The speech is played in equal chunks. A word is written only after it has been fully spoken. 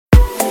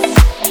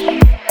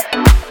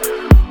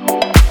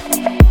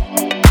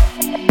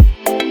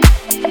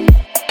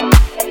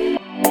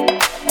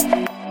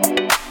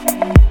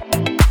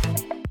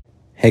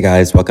Hey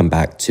guys, welcome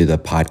back to the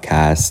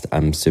podcast.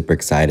 I'm super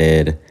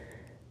excited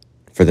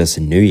for this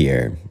new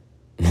year.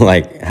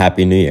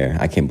 Happy New Year.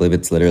 I can't believe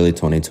it's literally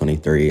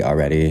 2023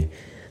 already.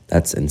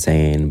 That's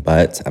insane.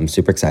 But I'm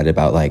super excited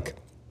about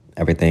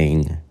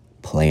everything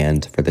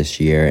planned for this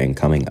year and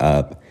coming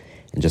up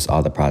and just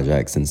all the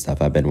projects and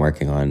stuff I've been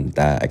working on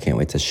that I can't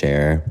wait to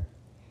share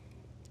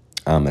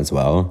as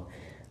well.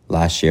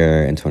 Last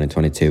year in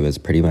 2022 was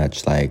pretty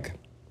much like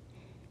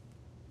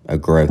a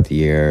growth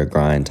year,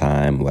 grind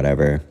time,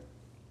 whatever.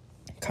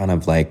 Kind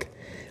of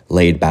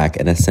laid back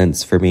in a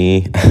sense for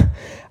me.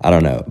 I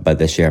don't know, but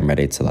this year I'm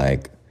ready to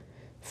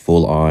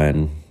full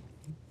on,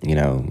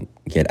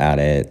 get at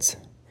it,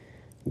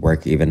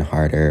 work even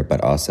harder,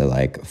 but also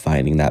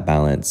finding that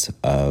balance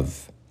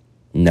of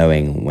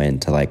knowing when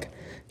to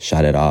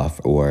shut it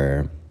off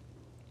or,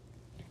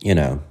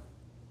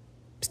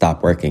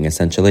 stop working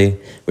essentially,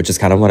 which is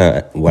kind of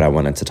what I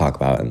wanted to talk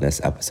about in this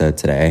episode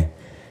today.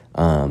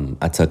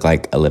 I took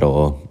a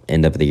little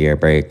end of the year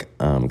break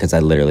because I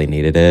literally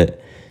needed it.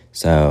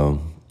 So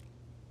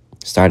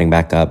starting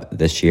back up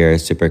this year,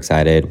 super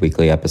excited,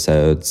 weekly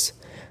episodes.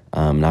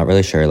 Not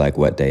really sure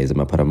what days I'm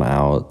gonna put them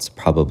out.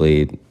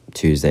 Probably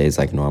Tuesdays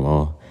like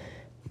normal,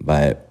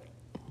 but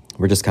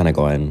we're just kind of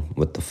going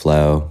with the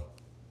flow,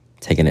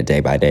 taking it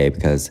day by day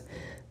because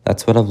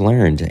that's what I've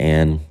learned.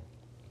 And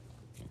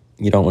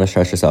you don't want to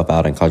stress yourself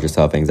out and cause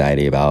yourself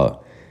anxiety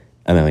about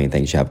a million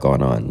things you have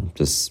going on.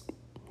 Just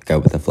go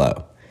with the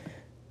flow.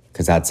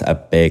 Because that's a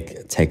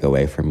big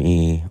takeaway for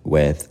me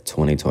with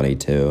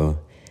 2022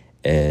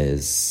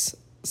 is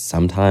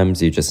sometimes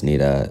you just need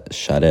to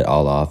shut it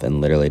all off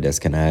and literally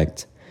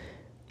disconnect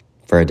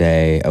for a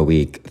day, a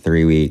week,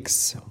 3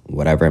 weeks,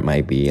 whatever it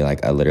might be.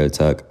 I literally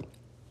took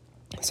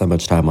so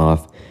much time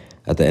off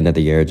at the end of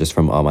the year just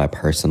from all my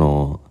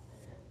personal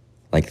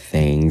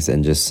things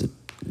and just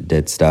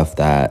did stuff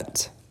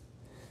that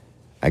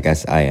I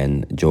guess I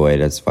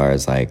enjoyed as far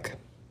as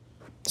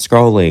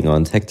scrolling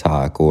on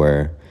TikTok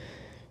or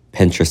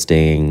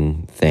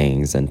Pinteresting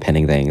things and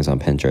pinning things on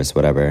Pinterest,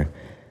 whatever.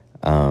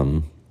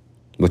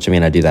 Which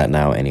I do that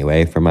now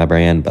anyway for my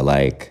brand,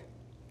 but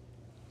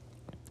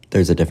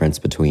there's a difference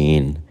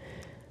between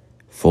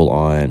full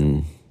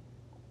on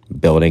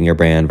building your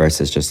brand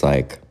versus just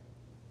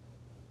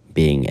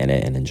being in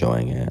it and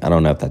enjoying it. I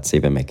don't know if that's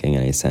even making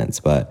any sense,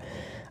 but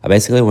I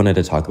basically wanted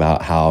to talk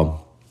about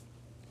how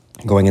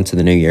going into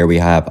the new year, we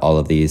have all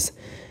of these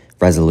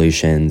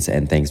resolutions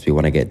and things we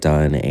want to get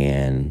done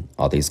and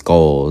all these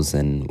goals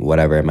and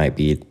whatever it might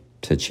be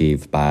to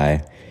achieve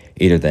by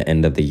either the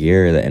end of the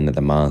year or the end of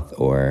the month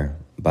or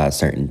by a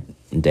certain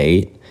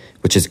date,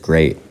 which is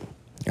great.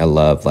 I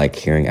love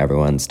hearing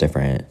everyone's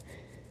different,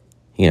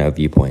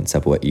 viewpoints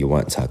of what you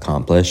want to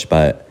accomplish,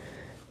 but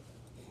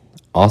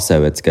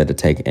also it's good to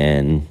take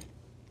in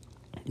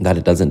that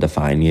it doesn't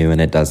define you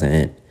and it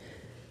doesn't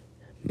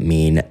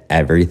mean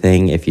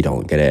everything if you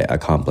don't get it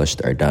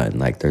accomplished or done.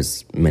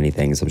 There's many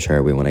things I'm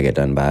sure we want to get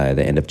done by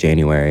the end of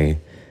January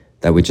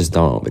that we just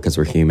don't because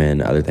we're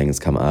human. Other things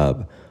come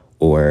up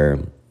or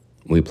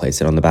we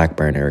place it on the back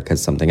burner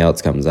because something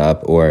else comes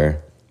up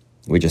or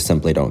we just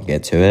simply don't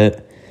get to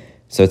it.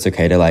 So it's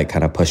okay to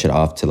kind of push it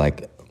off to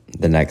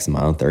the next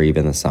month or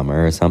even the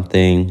summer or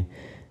something.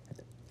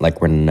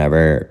 We're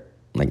never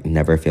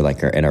feel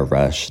you're in a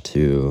rush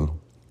to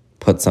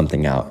put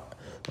something out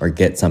or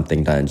get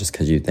something done just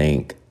because you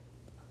think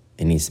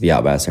it needs to be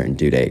out by a certain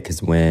due date.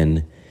 Because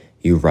when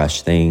you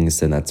rush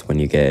things, then that's when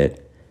you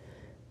get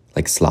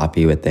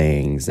sloppy with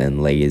things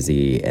and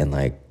lazy and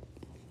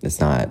it's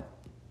not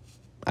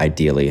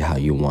ideally how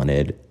you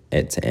wanted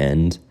it to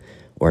end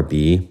or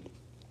be.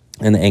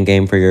 And the end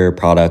game for your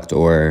product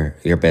or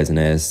your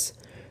business,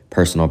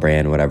 personal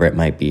brand, whatever it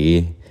might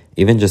be,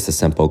 even just a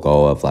simple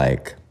goal of I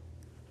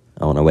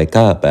want to wake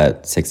up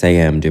at 6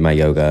 a.m., do my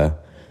yoga,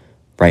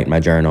 write in my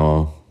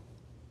journal,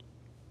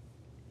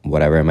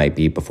 whatever it might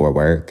be before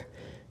work.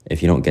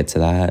 If you don't get to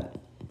that,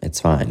 it's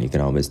fine. You can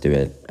always do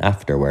it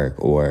after work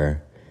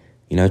or,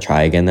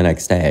 try again the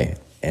next day.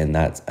 And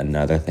that's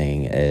another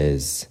thing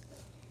is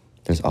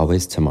there's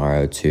always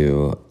tomorrow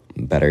to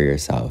better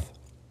yourself.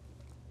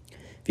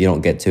 If you don't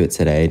get to it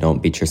today,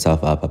 don't beat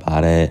yourself up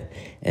about it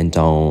and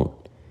don't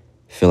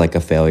feel like a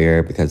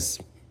failure because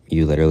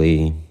you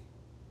literally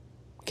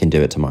can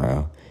do it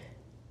tomorrow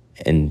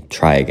and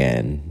try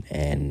again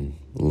and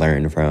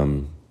learn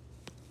from,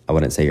 I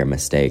wouldn't say your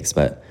mistakes,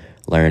 but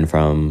learn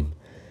from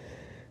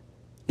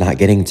not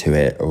getting to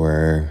it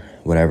or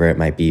whatever it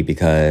might be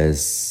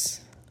because,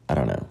 I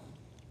don't know,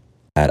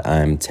 that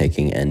I'm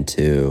taking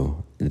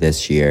into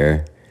this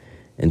year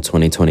in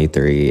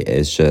 2023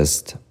 is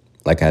just,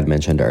 like I had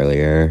mentioned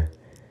earlier,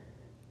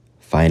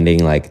 finding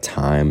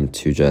time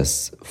to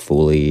just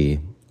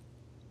fully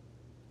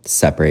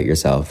separate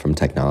yourself from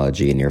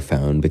technology and your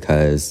phone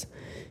because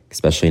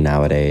especially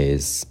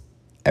nowadays,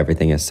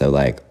 everything is so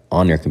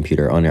on your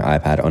computer, on your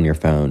iPad, on your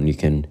phone. You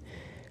can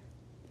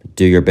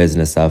do your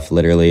business stuff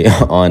literally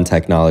on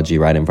technology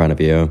right in front of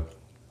you.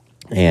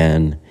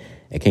 And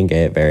it can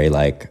get very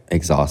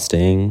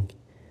exhausting,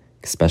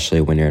 especially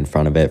when you're in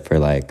front of it for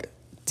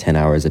 10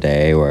 hours a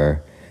day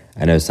or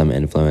I know some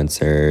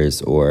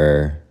influencers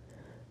or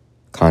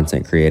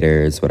content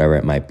creators, whatever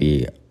it might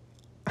be,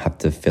 have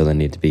to feel the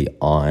need to be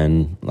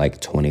on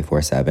like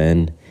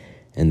 24/7.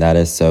 And that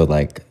is so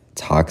like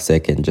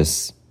toxic and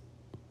just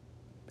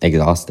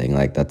exhausting.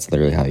 Like that's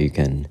literally how you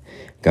can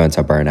go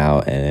into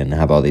burnout and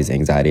have all these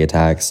anxiety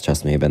attacks.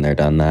 Trust me, I've been there,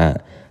 done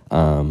that.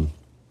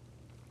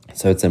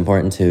 So it's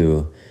important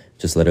to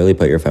just literally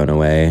put your phone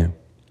away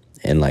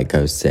and like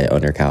go sit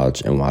on your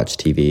couch and watch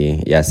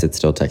TV. Yes, it's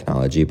still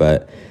technology,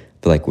 but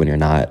I feel like when you're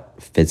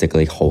not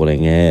physically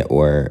holding it,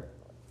 or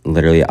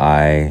literally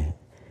eye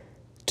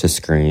to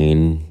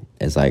screen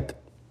is like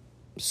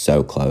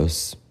so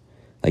close.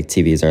 Like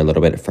TVs are a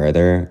little bit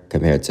further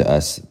compared to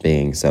us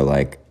being so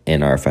like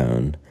in our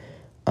phone,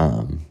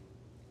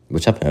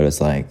 which I've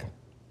noticed like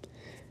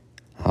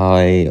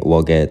I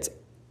will get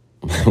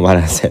why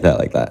did I say that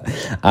like that?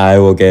 I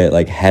will get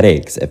like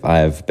headaches if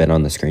I've been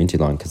on the screen too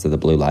long because of the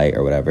blue light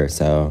or whatever.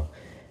 So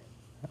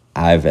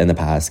I've in the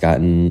past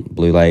gotten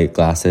blue light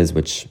glasses,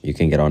 which you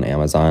can get on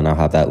Amazon. I'll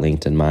have that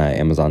linked in my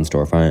Amazon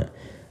storefront.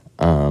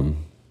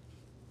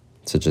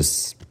 So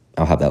just,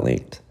 I'll have that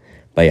linked.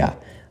 But yeah,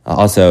 I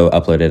also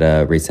uploaded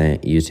a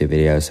recent YouTube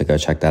video, so go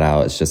check that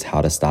out. It's just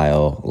how to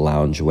style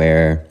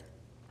loungewear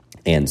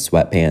and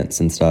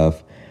sweatpants and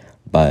stuff.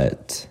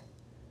 But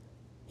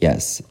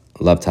yes,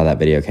 loved how that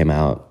video came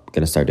out.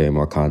 Gonna start doing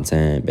more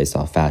content based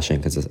off fashion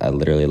because I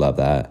literally love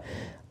that,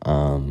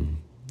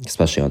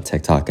 especially on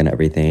TikTok and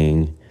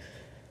everything.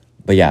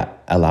 But yeah,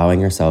 allowing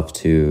yourself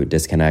to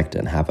disconnect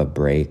and have a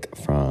break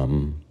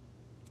from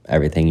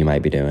everything you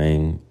might be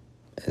doing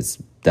is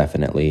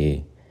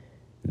definitely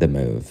the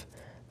move.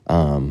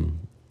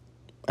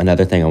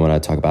 Another thing I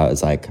want to talk about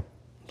is like,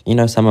 you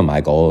know, some of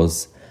my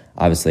goals.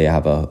 Obviously, I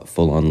have a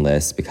full-on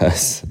list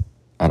because,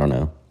 I don't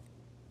know,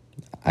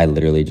 I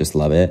literally just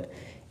love it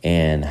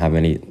and have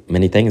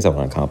many things I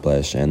want to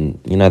accomplish. And,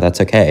 you know,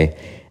 that's okay.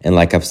 And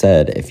like I've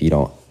said, if you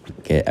don't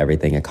get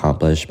everything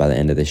accomplished by the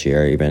end of this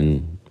year,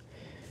 even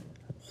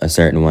a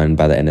certain one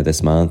by the end of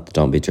this month,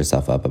 don't beat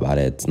yourself up about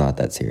it. It's not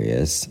that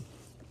serious.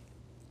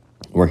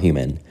 We're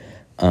human.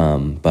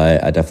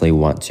 But I definitely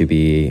want to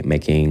be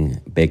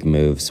making big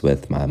moves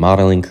with my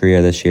modeling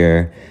career this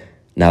year.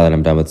 Now that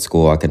I'm done with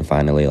school, I can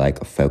finally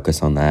like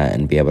focus on that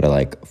and be able to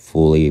like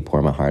fully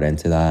pour my heart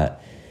into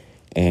that.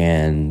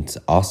 And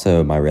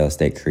also my real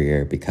estate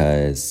career,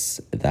 because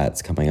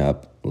that's coming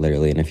up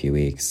literally in a few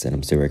weeks and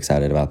I'm super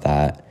excited about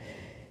that.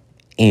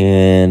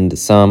 And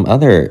some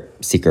other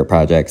secret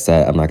projects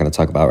that I'm not going to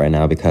talk about right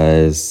now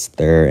because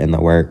they're in the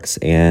works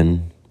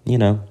and, you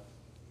know,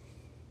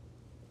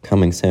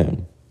 coming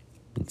soon.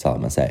 That's all I'm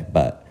going to say.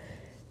 But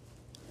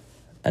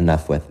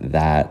enough with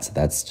that.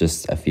 That's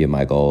just a few of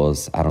my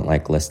goals. I don't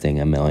like listing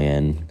a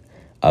million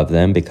of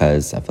them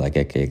because I feel like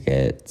it could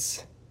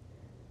get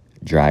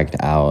dragged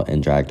out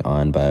and dragged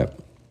on. But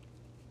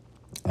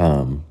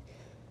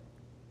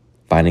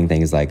finding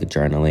things like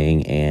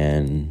journaling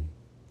and,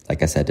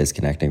 like I said,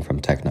 disconnecting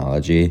from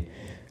technology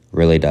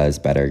really does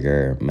better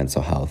your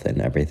mental health and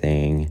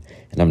everything.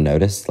 And I've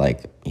noticed,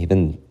 like,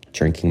 even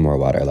drinking more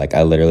water. Like,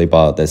 I literally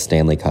bought this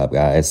Stanley Cup,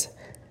 guys.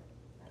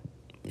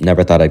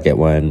 Never thought I'd get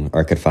one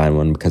or could find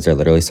one because they're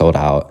literally sold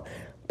out.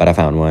 But I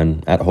found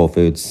one at Whole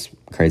Foods,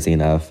 crazy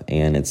enough.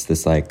 And it's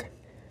this, like,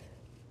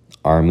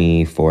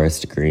 army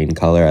forest green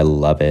color. I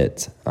love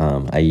it.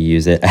 I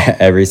use it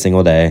every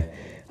single day.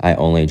 I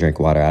only drink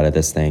water out of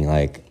this thing,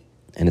 like,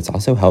 and it's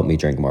also helped me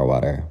drink more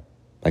water.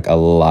 Like, a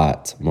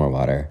lot more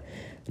water.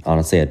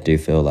 Honestly, I do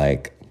feel,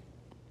 like,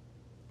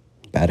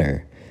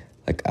 better.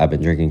 Like, I've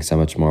been drinking so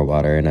much more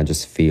water, and I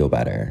just feel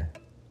better.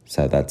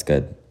 So that's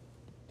good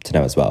to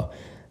know as well.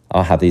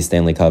 I'll have these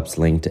Stanley Cups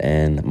linked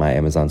in my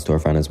Amazon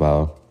storefront as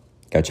well.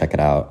 Go check it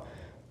out.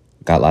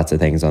 Got lots of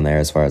things on there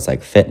as far as,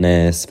 like,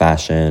 fitness,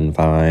 fashion,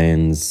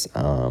 finds,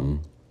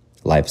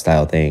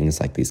 lifestyle things,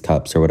 like these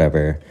cups or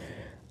whatever.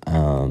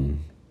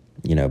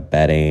 You know,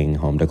 bedding,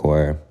 home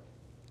decor,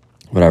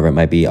 whatever it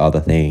might be, all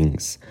the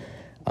things.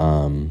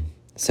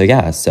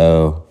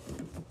 So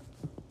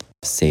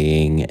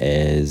seeing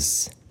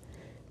is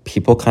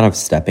people kind of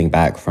stepping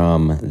back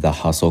from the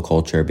hustle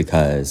culture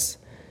because,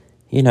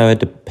 you know, it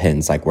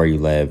depends, like, where you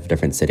live,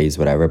 different cities,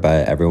 whatever,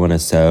 but everyone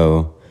is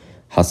so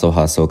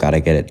hustle, gotta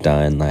get it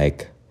done,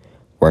 like,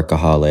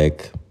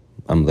 workaholic.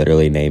 I'm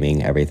literally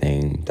naming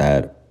everything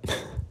that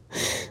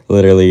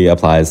literally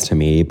applies to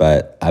me,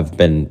 but I've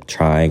been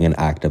trying and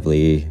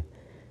actively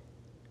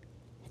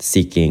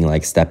seeking,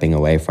 like, stepping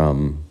away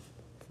from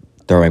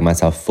throwing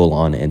myself full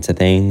on into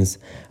things.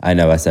 I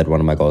know I said one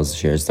of my goals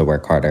this year is to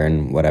work harder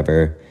and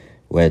whatever,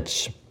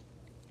 which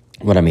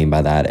what I mean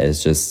by that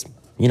is just,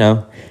 you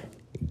know,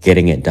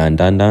 getting it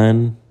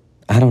done.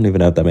 I don't even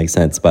know if that makes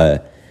sense,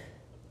 but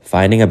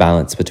finding a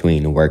balance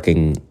between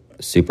working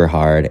super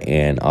hard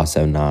and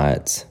also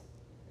not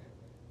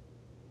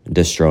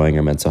destroying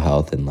your mental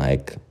health and,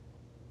 like,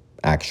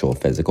 actual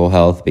physical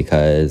health,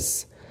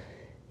 because,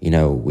 you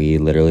know, we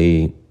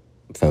literally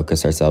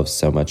focus ourselves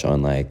so much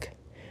on, like,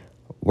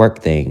 work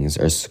things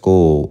or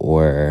school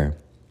or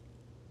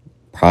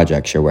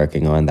projects you're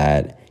working on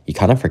that you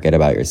kind of forget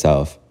about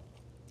yourself.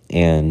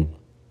 And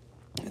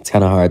it's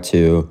kind of hard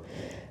to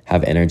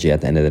have energy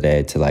at the end of the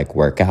day to like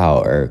work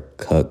out or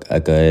cook a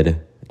good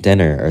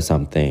dinner or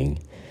something.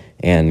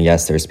 And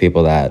yes, there's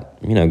people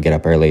that, get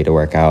up early to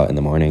work out in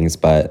the mornings,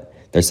 but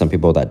there's some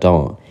people that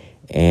don't.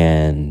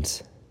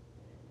 And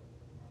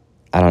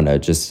I don't know,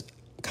 just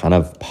kind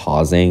of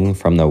pausing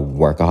from the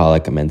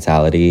workaholic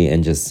mentality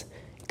and just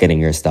getting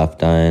your stuff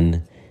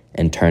done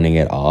and turning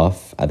it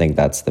off. I think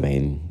that's the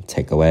main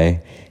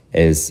takeaway,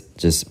 is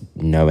just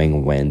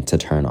knowing when to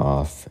turn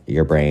off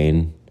your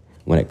brain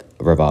when it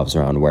revolves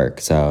around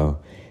work.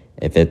 So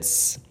if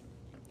it's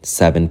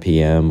 7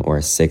 p.m.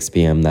 or 6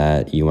 p.m.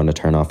 that you want to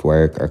turn off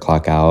work or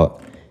clock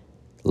out,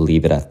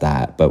 leave it at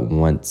that. But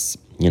once,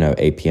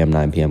 8 p.m.,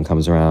 9 p.m.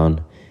 comes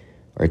around,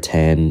 or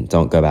 10,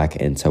 don't go back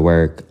into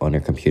work on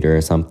your computer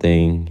or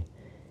something,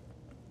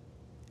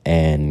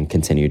 and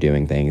continue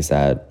doing things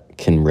that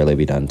can really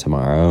be done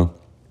tomorrow,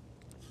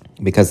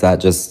 because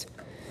that just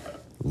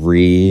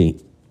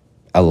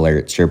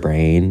alerts your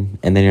brain,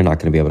 and then you're not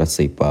going to be able to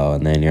sleep well,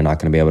 and then you're not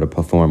going to be able to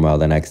perform well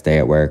the next day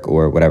at work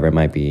or whatever it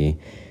might be,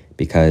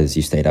 because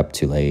you stayed up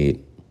too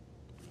late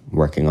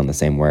working on the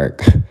same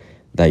work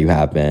that you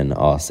have been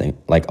all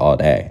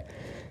day.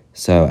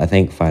 So I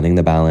think finding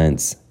the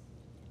balance,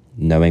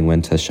 knowing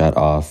when to shut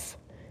off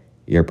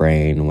your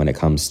brain when it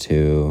comes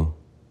to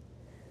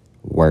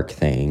work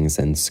things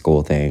and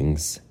school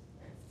things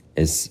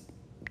is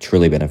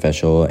truly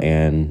beneficial,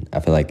 and I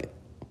feel like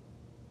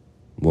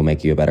will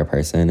make you a better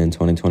person in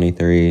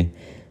 2023.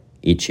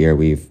 Each year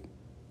we've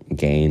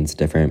gained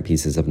different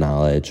pieces of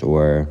knowledge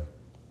or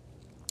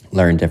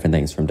learned different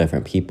things from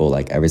different people.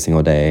 Like every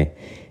single day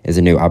is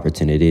a new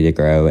opportunity to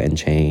grow and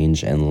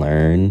change and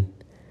learn,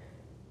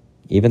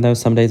 even though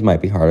some days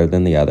might be harder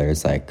than the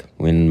others. Like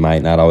we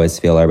might not always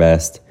feel our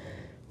best.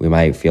 We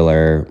might feel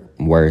our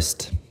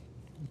worst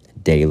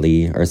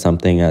daily or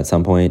something at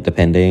some point,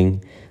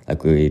 depending.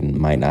 Like we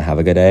might not have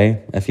a good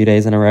day a few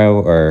days in a row,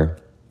 or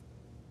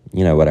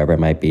whatever it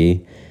might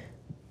be.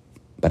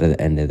 But at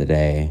the end of the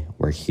day,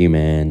 we're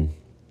human,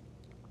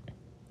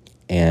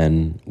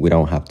 and we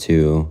don't have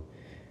to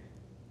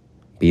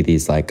be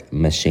these like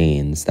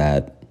machines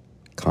that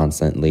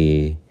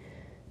constantly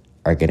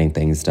are getting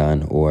things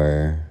done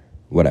or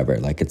whatever.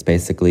 Like it's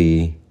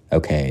basically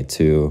okay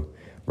to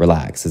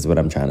relax is what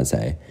I'm trying to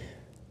say,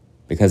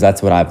 because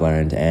that's what I've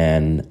learned,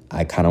 and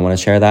I kind of want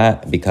to share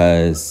that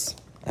because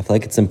I feel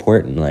like it's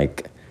important.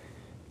 Like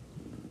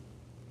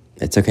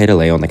it's okay to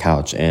lay on the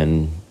couch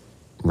and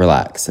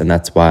relax. And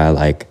that's why I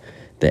like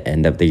the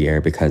end of the year,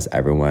 because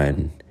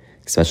everyone,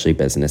 especially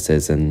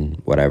businesses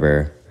and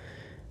whatever,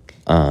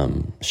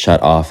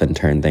 shut off and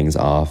turn things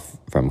off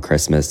from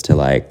Christmas to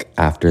like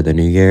after the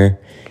new year.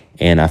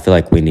 And I feel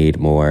like we need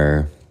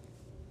more,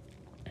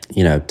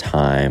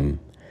 time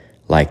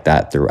like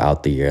that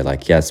throughout the year.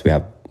 Like, yes,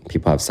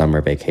 people have summer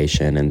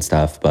vacation and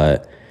stuff,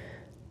 but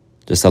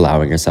just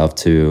allowing yourself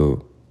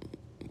to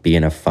be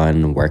in a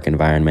fun work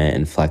environment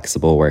and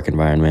flexible work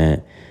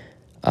environment,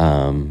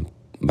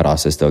 but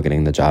also still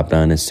getting the job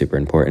done is super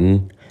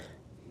important.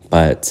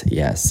 But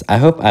yes, I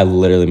hope I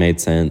literally made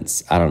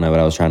sense. I don't know what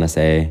I was trying to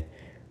say,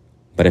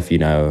 but if you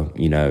know,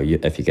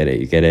 if you get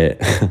it, you get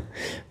it.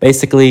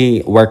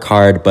 Basically, work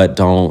hard, but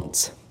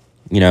don't,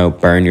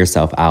 burn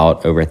yourself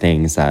out over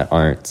things that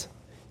aren't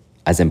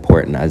as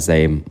important as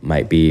they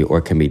might be or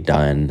can be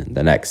done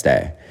the next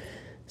day.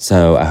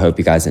 So I hope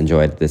you guys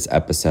enjoyed this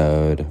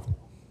episode.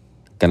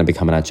 Gonna be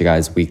coming at you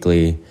guys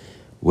weekly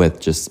with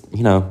just,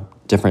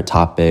 different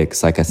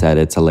topics. Like I said,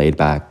 it's a laid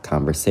back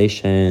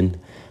conversation.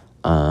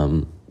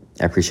 I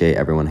appreciate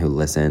everyone who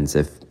listens.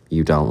 If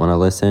you don't want to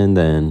listen,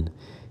 then,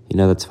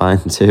 that's fine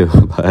too.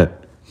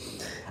 But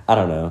I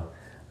don't know.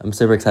 I'm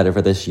super excited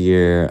for this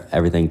year,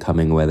 everything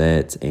coming with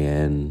it.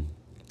 And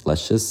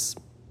let's just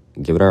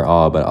give it our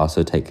all, but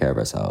also take care of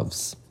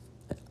ourselves.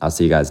 I'll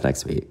see you guys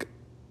next week.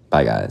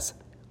 Bye, guys.